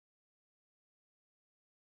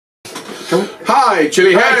Hi,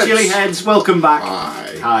 Chilli Heads. Hi, Chilli Heads. Welcome back.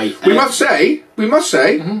 Hi. We must say,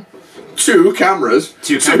 two cameras.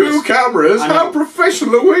 Two cameras. How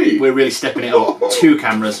professional are we? We're really stepping it up. Two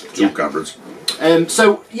cameras. Two cameras.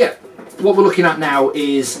 So yeah, what we're looking at now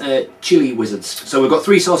is Chilli Wizards. So we've got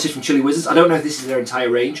 3 sauces from Chilli Wizards. I don't know if this is their entire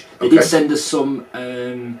range. They did send us some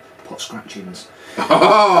pot scratchings.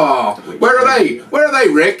 Oh, where are they? Where are they,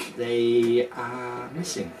 Rick? They are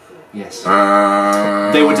missing. Yes.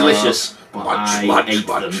 They were delicious. But I ate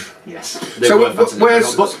them. Yes. So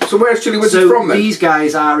where's Chilli Wizards from then? These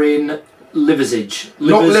guys are in Liver's Edge.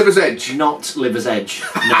 Not Liver's Edge. Not Liver's Edge.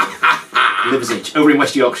 No. Liver's Edge, over in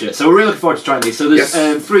West Yorkshire. So we're really looking forward to trying these. So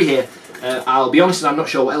there's 3 here. I'll be honest, I'm not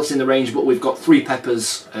sure what else in the range, but we've got 3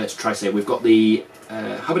 peppers to try. Say we've got the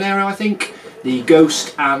habanero, I think, the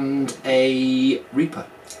ghost, and a reaper.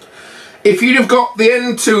 If you'd have got the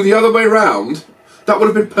N2 the other way round, that would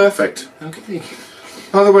have been perfect. Okay.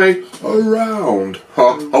 Other way around.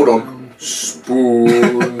 Hold on.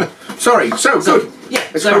 Spoon. Sorry. So good. Yeah.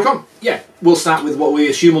 Let's crack on. Yeah. We'll start with what we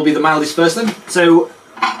assume will be the mildest first, then. So.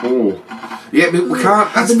 Oh. Yeah, but we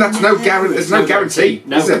can't. That's no guarantee. There's no guarantee.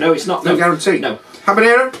 No, no, it's not. No guarantee. No.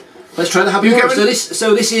 Habanero. Let's try the habanero.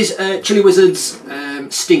 So this is Chilli Wizards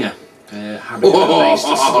Stinger. Habanero-based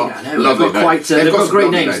Stinger. I know. Lovely. They've got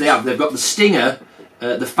great names. They have. They've got the Stinger,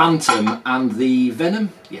 the Phantom, and the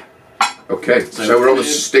Venom. Yeah. Okay. So we're on the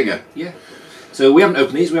Stinger. Yeah. So we haven't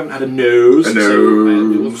opened these. We haven't had a nose. A nose. So,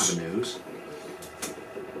 we will have a nose.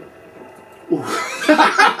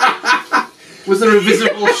 Was there a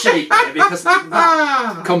visible shape there? Because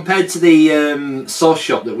that, compared to the sauce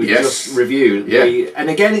shop that we just reviewed, and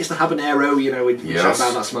again it's the habanero, you know, we chat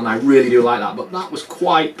about that smell, and I really do like that, but that was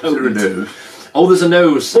quite potent. Is there a nose? Oh, there's a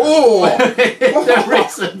nose. Oh! There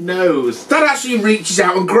is a nose. That actually reaches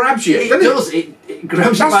out and grabs you, doesn't it? Does. It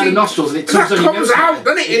grabs you by the nostrils and it tugs on your nose. That comes out,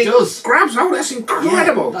 doesn't it? It does. Grabs out, that's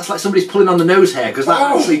incredible. Yeah, that's like somebody's pulling on the nose hair, because that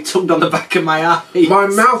actually tugged on the back of my eye. My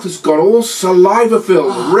mouth has got all saliva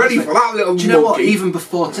filled, ready for that little Do you know what? Even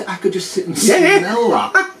before, I could just sit and smell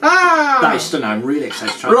that. That is stunning. I'm really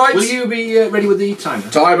excited to try it. Right. Will you be ready with the timer?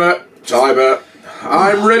 Timer.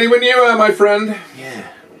 I'm ready when you are, my friend. Yeah.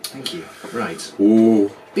 Thank you. Right. Ooh.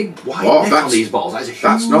 Big white neck on these bottles.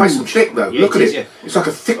 That's nice and thick though. Yeah, Look at it. Yeah. It's like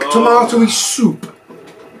a thick tomatoey soup.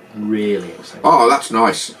 Really excited. Oh, that's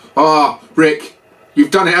nice. Ah, Rick,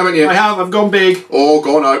 you've done it, haven't you? I have. I've gone big. Oh,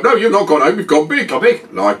 gone home. No, you've not gone home. You've gone big. Gone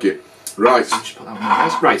big. Like it. Right. Just put that on my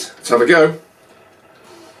eyes. Right. Let's have a go.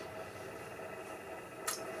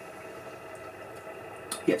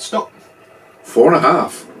 Yeah. Stop.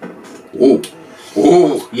 4.5. Oh.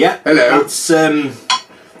 Oh. Yeah. Hello.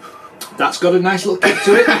 That's got a nice little kick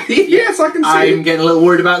to it. Yes, I can see I'm getting a little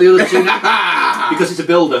worried about the other 2 because it's a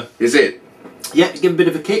builder. Is it? Yeah, it's given a bit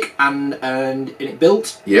of a kick and it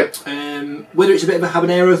built. Yep. Whether it's a bit of a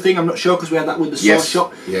habanero thing, I'm not sure, because we had that with the sauce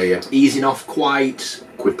shop. Yeah. Easing off quite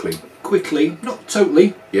quickly, not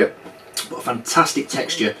totally. Yep. But a fantastic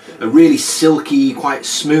texture, a really silky, quite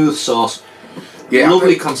smooth sauce. Yeah.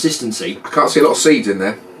 Lovely consistency. I can't see a lot of seeds in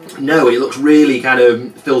there. No, it looks really kind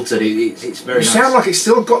of filtered. It's very nice. You sound like it's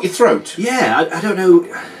still got your throat. Yeah, I don't know.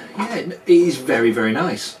 Yeah, it is very, very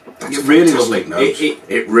nice. That's it's really lovely.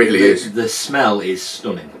 It really is. The smell is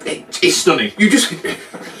stunning. It's stunning. You just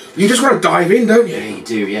want to dive in, don't you? Yeah, you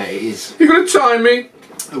do. Yeah, it is. You're going to time me.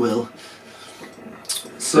 I will.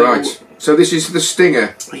 So, right. So this is the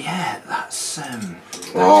Stinger. Yeah, that's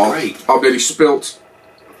great. I've nearly spilt.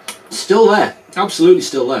 Still there. Absolutely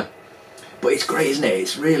still there. But it's great, isn't it?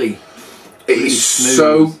 It's really. It is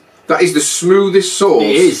smooth. That is the smoothest sauce.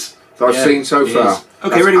 It is. That I've seen so far. Is.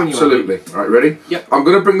 Okay, ready when you are. Absolutely. Right, ready? Yep. I'm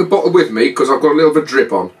going to bring the bottle with me because I've got a little bit of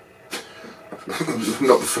drip on.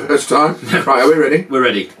 Not the first time. Right, are we ready? We're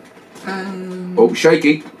ready. Oh,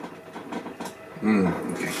 shaky.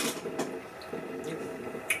 Okay.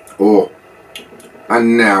 Oh.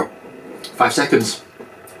 And now. 5 seconds.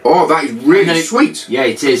 Oh, that is really sweet. Yeah,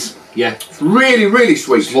 it is. Yeah. It's really, really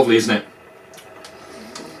sweet. It's lovely, isn't it?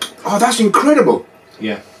 Oh, that's incredible.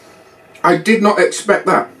 Yeah. I did not expect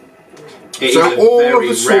that. It so is a all very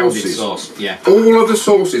of the rounded sauces, sauce. Yeah. all of the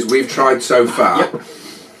sauces we've tried so far,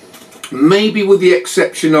 maybe with the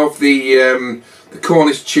exception of the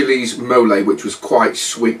Cornish chilies mole, which was quite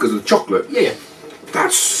sweet because of the chocolate. Yeah.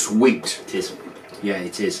 That's sweet. It is. Yeah,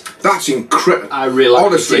 it is. That's incredible. I really like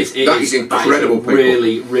honestly, it. That is incredible. That is a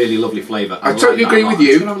really, really lovely flavour. I totally agree with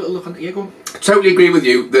you. Just gonna have a little look on. Yeah, go on. I totally agree with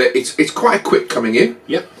you that it's quite a quick coming in.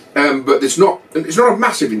 Yep. But it's not a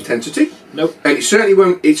massive intensity. Nope. And it certainly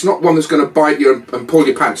won't. It's not one that's going to bite you and pull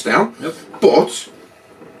your pants down. Nope. But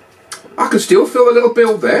I can still feel a little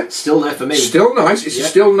build there. Still there for me. Still nice. It's a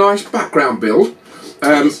still nice background build.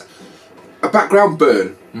 background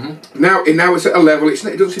burn. Now it's at a level. It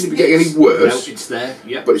doesn't seem to be getting any worse. No, it's there.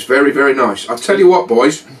 Yeah. But it's very, very nice. I'll tell you what,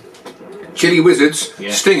 boys. Chili Wizards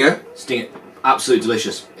Stinger. Stinger, absolutely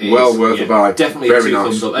delicious. Well worth a buy. Definitely very a 2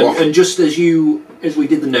 nice. thumbs up. And just as we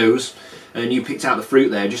did the nose, and you picked out the fruit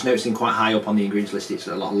there, just noticing quite high up on the ingredients list, it's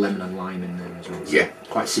a lot of lemon and lime in there as well. So yeah.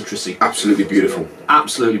 Quite citrusy. Absolutely beautiful.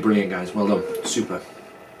 Absolutely brilliant, guys. Well done. Super.